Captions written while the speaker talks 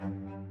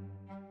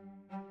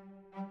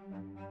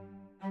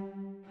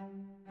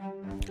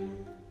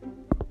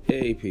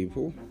Hey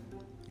people,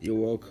 you're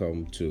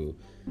welcome to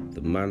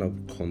the Man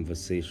Up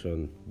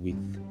Conversation with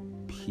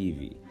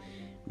PV.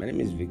 My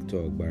name is Victor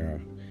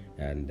Ogbara,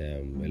 and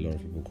a lot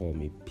of people call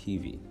me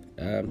PV.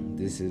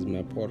 This is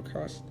my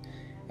podcast.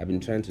 I've been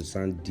trying to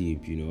sound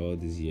deep, all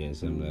these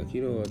years. I'm like,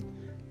 you know what?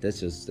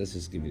 Let's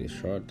just give it a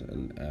shot,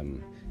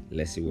 and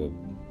let's see what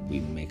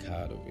we make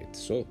out of it.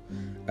 So,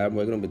 we're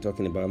going to be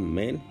talking about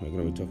men. We're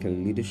going to be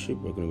talking leadership.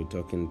 We're going to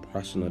be talking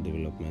personal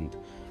development.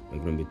 We're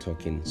going to be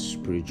talking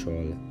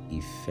spiritual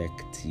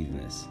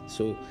effectiveness.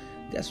 So,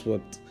 guess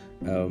what?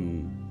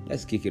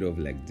 Let's kick it off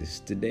like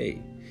this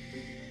today.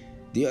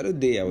 The other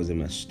day, I was in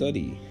my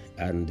study,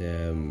 and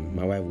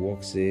my wife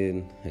walks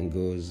in and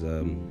goes,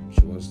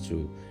 she wants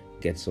to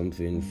get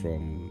something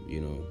from,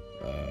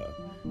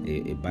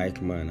 a bike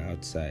man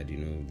outside,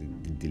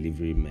 the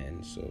delivery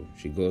man. So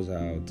she goes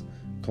out,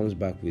 comes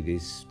back with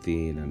this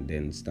thing, and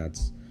then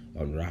starts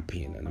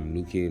unwrapping. And I'm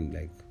looking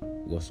like,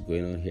 what's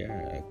going on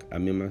here? Like,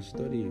 I'm in my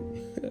study.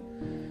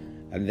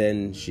 And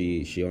then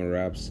she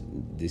unwraps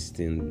this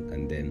thing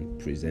and then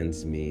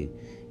presents me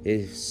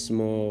a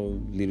small,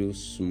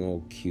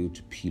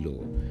 cute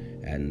pillow.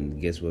 And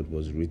guess what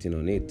was written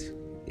on it?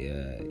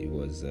 It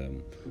was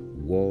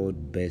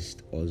world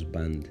best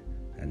husband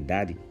and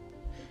daddy.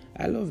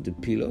 I love the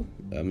pillow.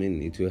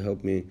 It will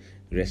help me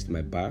rest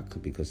my back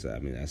because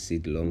I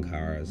sit long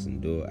hours,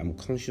 and though I'm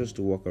conscious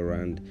to walk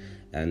around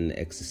and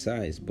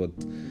exercise. But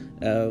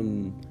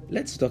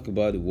let's talk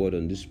about the word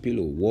on this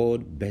pillow: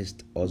 world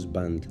best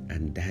husband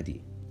and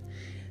daddy.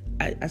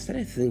 I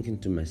started thinking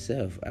to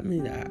myself,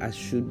 I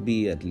should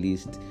be at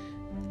least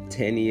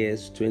 10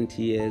 years,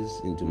 20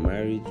 years into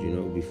marriage,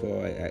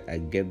 before I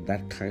get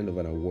that kind of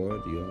an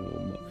award,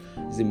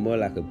 Is it more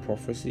like a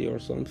prophecy or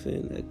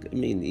something?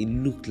 It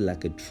looked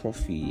like a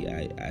trophy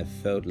I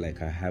felt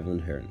like I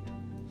haven't earned.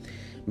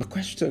 My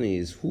question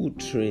is, who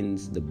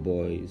trains the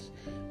boys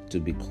to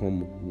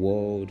become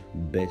world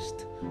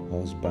best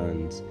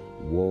husbands,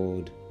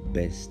 world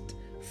best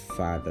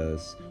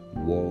fathers,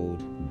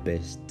 world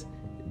best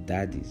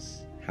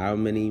daddies? How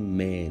many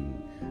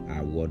men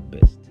are world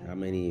best? How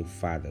many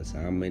fathers?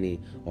 How many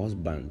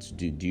husbands?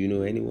 Do you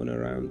know anyone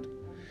around?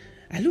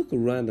 I look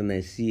around and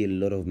I see a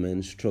lot of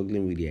men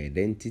struggling with their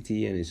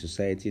identity and a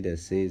society that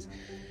says,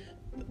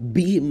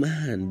 be a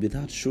man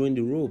without showing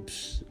the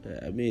ropes.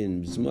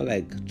 It's more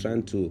like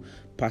trying to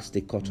pass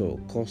the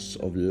course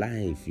of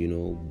life,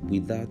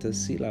 without a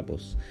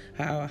syllabus.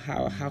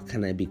 How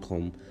can I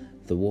become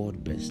the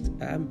world best?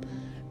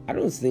 I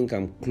don't think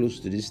I'm close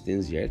to these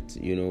things yet,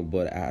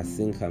 but I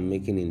think I'm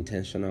taking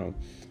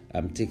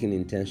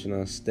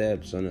intentional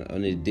steps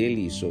on a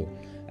daily. So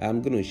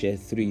I'm going to share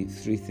three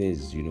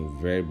things,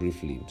 very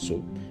briefly.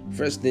 So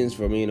first things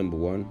for me, number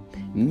one,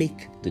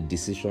 make the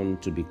decision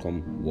to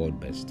become world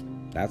best.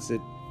 That's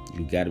it.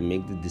 You got to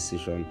make the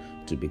decision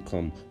to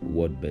become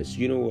world best.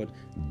 You know what?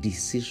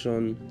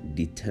 Decision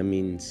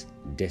determines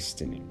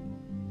destiny.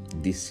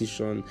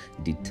 Decision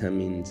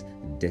determines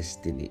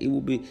destiny. It will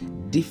be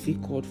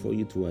difficult for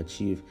you to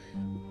achieve,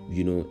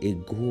 a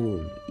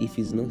goal if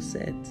it's not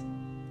set.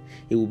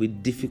 It will be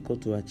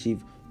difficult to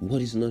achieve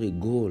what is not a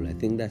goal. I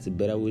think that's a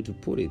better way to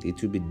put it.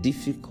 It will be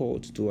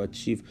difficult to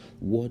achieve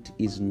what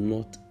is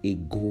not a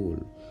goal.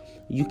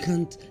 You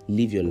can't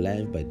live your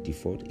life by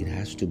default. It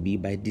has to be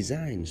by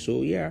design.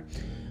 So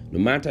no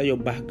matter your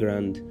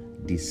background,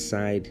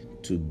 decide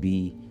to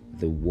be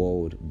the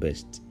world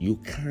best. You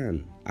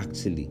can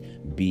actually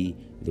be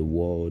the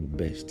world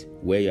best.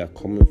 Where you are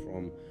coming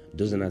from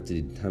doesn't have to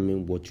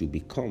determine what you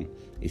become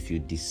if you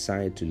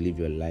decide to live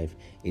your life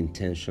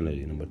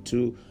intentionally. Number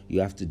two, you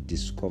have to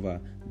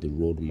discover the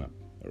roadmap.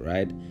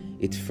 Right?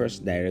 It's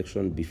first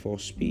direction before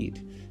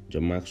speed.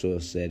 John Maxwell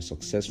said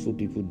successful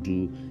people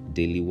do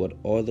daily what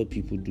other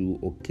people do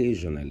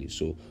occasionally.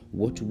 So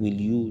what will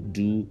you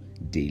do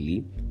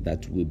daily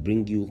that will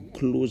bring you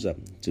closer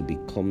to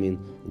becoming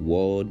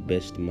world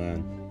best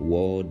man,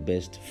 world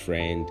best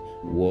friend,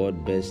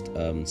 world best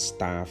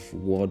staff,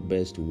 world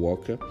best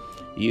worker?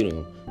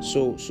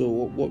 So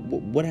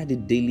what are the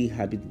daily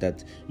habits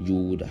that you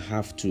would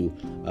have to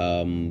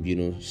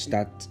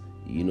start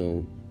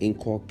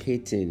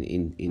inculcating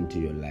into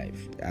your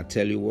life? I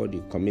tell you what,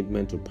 your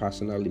commitment to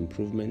personal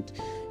improvement,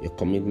 your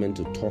commitment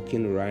to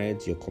talking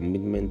right, your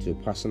commitment to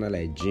personal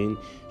hygiene,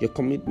 your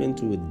commitment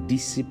to a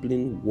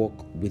disciplined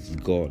walk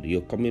with God,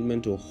 your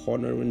commitment to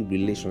honoring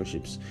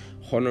relationships,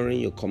 honoring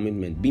your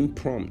commitment, being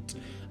prompt.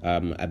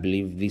 I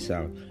believe these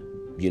are,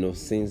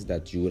 things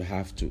that you would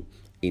have to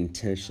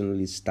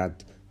intentionally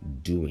start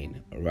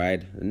doing,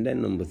 right? And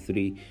then number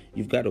three,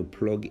 you've got to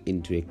plug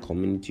into a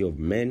community of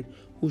men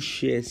who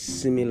share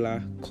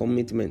similar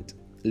commitment.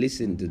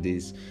 Listen to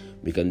this.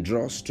 We can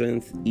draw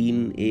strength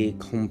in a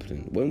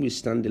company. When we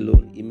stand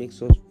alone, it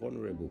makes us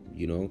vulnerable,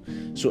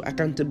 So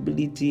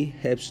accountability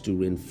helps to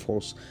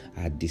reinforce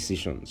our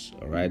decisions,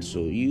 all right?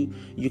 So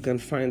you can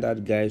find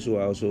out guys who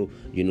are also,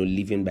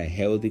 living by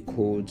healthy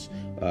codes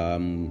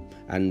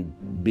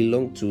and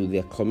belong to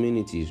their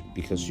communities,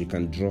 because you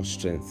can draw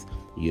strength,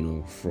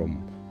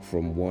 from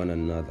from one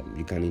another.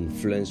 You can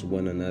influence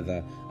one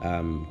another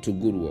to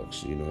good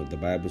works. The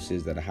Bible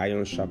says that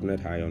iron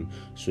sharpeneth iron,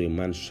 so a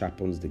man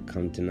sharpens the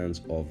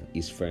countenance of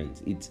his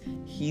friends. It's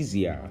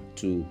easier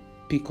to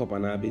pick up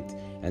an habit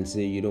and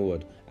say, you know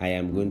what, I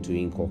am going to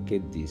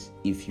inculcate this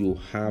if you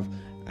have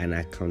an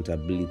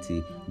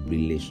accountability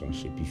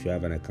relationship.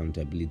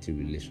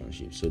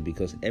 So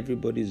because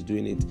everybody's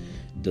doing it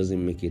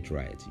doesn't make it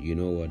right. You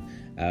know what?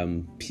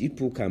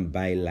 People can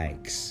buy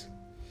likes,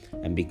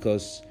 and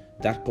because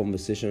that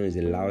conversation is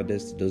the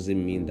loudest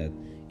doesn't mean that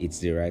it's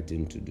the right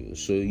thing to do.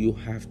 So you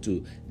have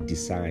to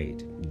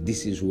decide,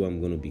 this is who I'm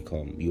going to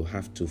become. You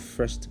have to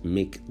first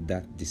make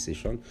that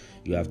decision.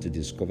 You have to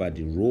discover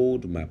the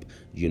roadmap,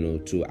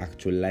 to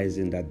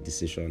actualizing that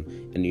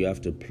decision. And you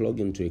have to plug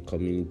into a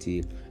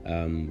community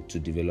to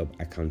develop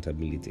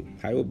accountability.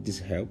 I hope this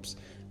helps.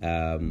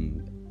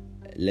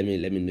 Let me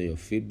know your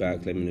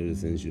feedback. Let me know the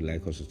things you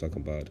like us to talk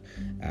about.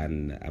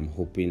 And I'm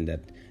hoping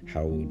that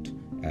I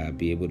would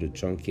be able to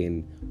chunk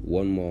in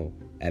one more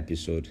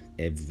episode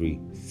every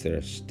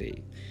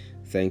Thursday.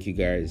 Thank you,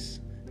 guys.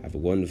 Have a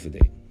wonderful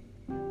day.